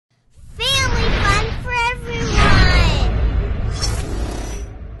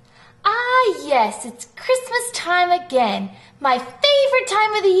yes, it's Christmas time again. My favorite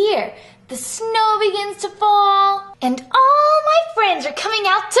time of the year. The snow begins to fall, and all my friends are coming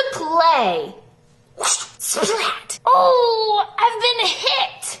out to play. Splat! Oh, I've been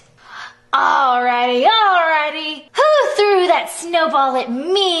hit! Alrighty. Who threw that snowball at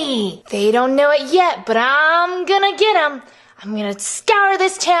me? They don't know it yet, but I'm gonna get them. I'm gonna scour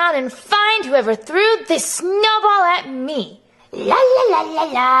this town and find whoever threw this snowball at me. La la la la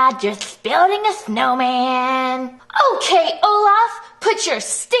la, just building a snowman. Okay, Olaf, put your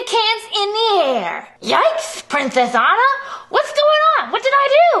stick hands in the air. Yikes, Princess Anna, what's going on? What did I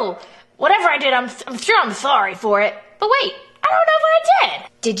do? Whatever I did, I'm sure I'm sorry for it. But wait, I don't know what I did.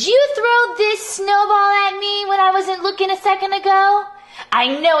 Did you throw this snowball at me when I wasn't looking a second ago? I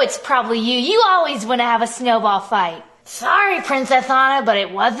know it's probably you. You always want to have a snowball fight. Sorry, Princess Anna, but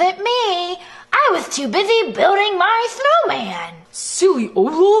it wasn't me. I was too busy building my snowman. Silly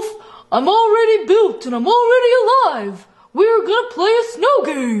Olaf, I'm already built and I'm already alive. We're gonna play a snow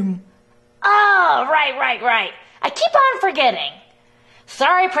game. Oh, right. I keep on forgetting.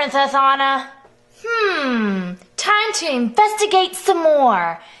 Sorry, Princess Anna. Time to investigate some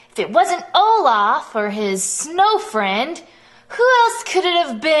more. If it wasn't Olaf or his snow friend, who else could it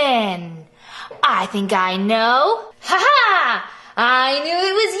have been? I think I know. Ha! I knew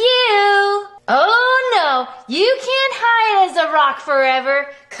it was you. Oh no, you can't hide as a rock forever.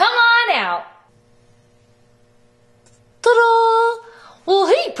 Come on out. Ta-da! Well,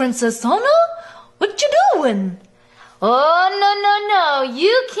 hey, Princess Anna, what you doing? Oh, no,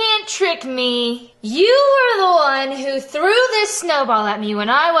 you can't trick me. You were the one who threw this snowball at me when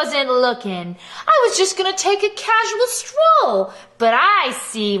I wasn't looking. I was just gonna take a casual stroll, but I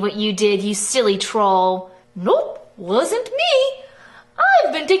see what you did, you silly troll. Nope, wasn't me.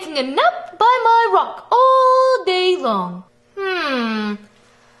 I've been taking a nap by my rock all day long.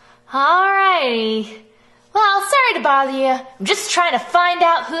 Alrighty. Well, sorry to bother you. I'm just trying to find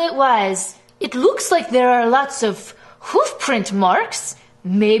out who it was. It looks like there are lots of hoofprint marks.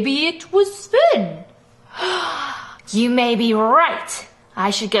 Maybe it was Sven. You may be right.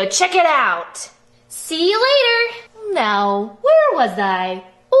 I should go check it out. See you later. Now, where was I?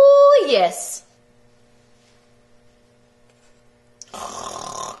 Oh, yes.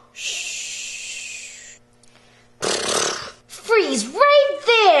 Freeze right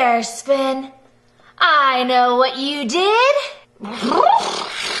there, Sven. I know what you did.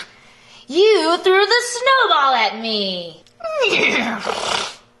 You threw the snowball at me.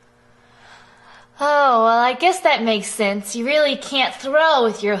 Oh, well, I guess that makes sense. You really can't throw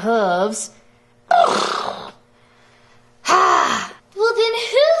with your hooves. Well, then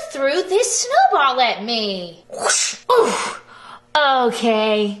who threw this snowball at me?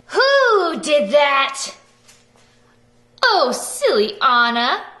 Okay, who did that? Oh, silly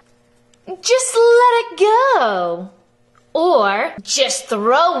Anna. Just let it go. Or just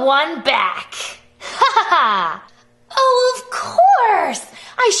throw one back. Ha ha! Oh, of course!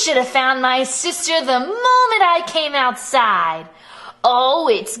 I should have found my sister the moment I came outside. Oh,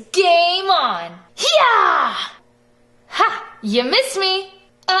 it's game on. Yeah! Ha! You missed me.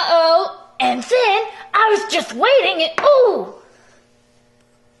 Uh-oh. And then I was just waiting and... Oh!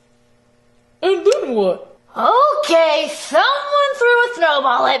 And then what? Okay, someone threw a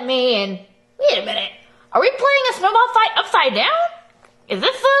snowball at me and... Wait a minute. Are we playing a snowball fight upside down? Is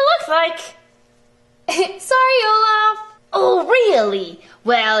this what it looks like? Sorry, Olaf. Oh, really?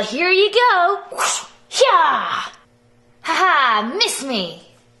 Well, here you go. Yeah! Ha-ha, miss me.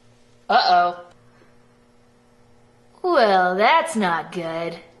 Uh-oh. Well, that's not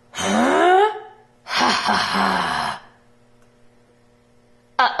good. Huh? Ha-ha-ha.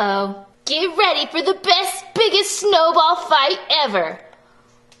 Uh-oh. Get ready for the best, biggest snowball fight ever.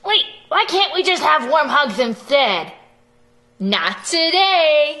 Wait, why can't we just have warm hugs instead? Not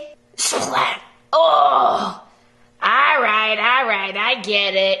today. Splat. Oh. Alright, I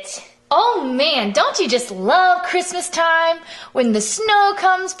get it. Oh man, don't you just love Christmas time? When the snow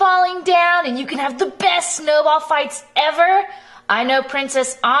comes falling down and you can have the best snowball fights ever? I know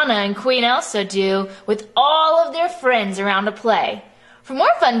Princess Anna and Queen Elsa do, with all of their friends around to play. For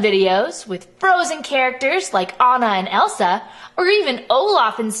more fun videos with frozen characters like Anna and Elsa, or even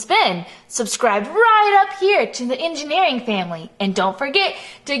Olaf and Sven, subscribe right up here to the Engineering Family. And don't forget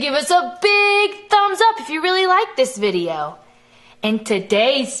to give us a big thumbs up if you really like this video. And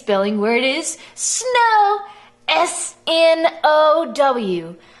today's spelling word is snow, S-N-O-W.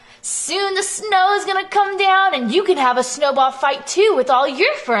 Soon the snow is gonna come down and you can have a snowball fight too with all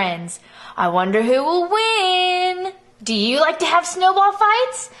your friends. I wonder who will win. Do you like to have snowball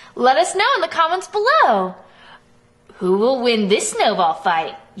fights? Let us know in the comments below. Who will win this snowball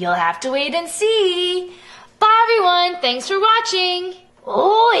fight? You'll have to wait and see. Bye everyone, thanks for watching.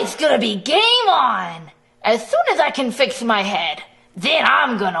 Oh, it's gonna be game on. As soon as I can fix my head, then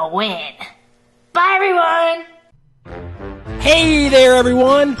I'm gonna win. Bye everyone. Hey there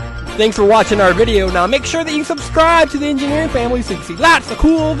everyone! Thanks for watching our video. Now make sure that you subscribe to the Engineering Family so you can see lots of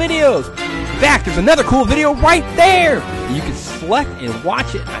cool videos. In fact, there's another cool video right there. You can select and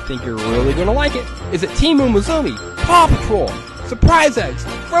watch it. I think you're really going to like it. Is it Team Umizoomi, Paw Patrol, Surprise Eggs,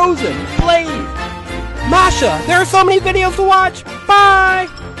 Frozen, Blade, Masha? There are so many videos to watch. Bye!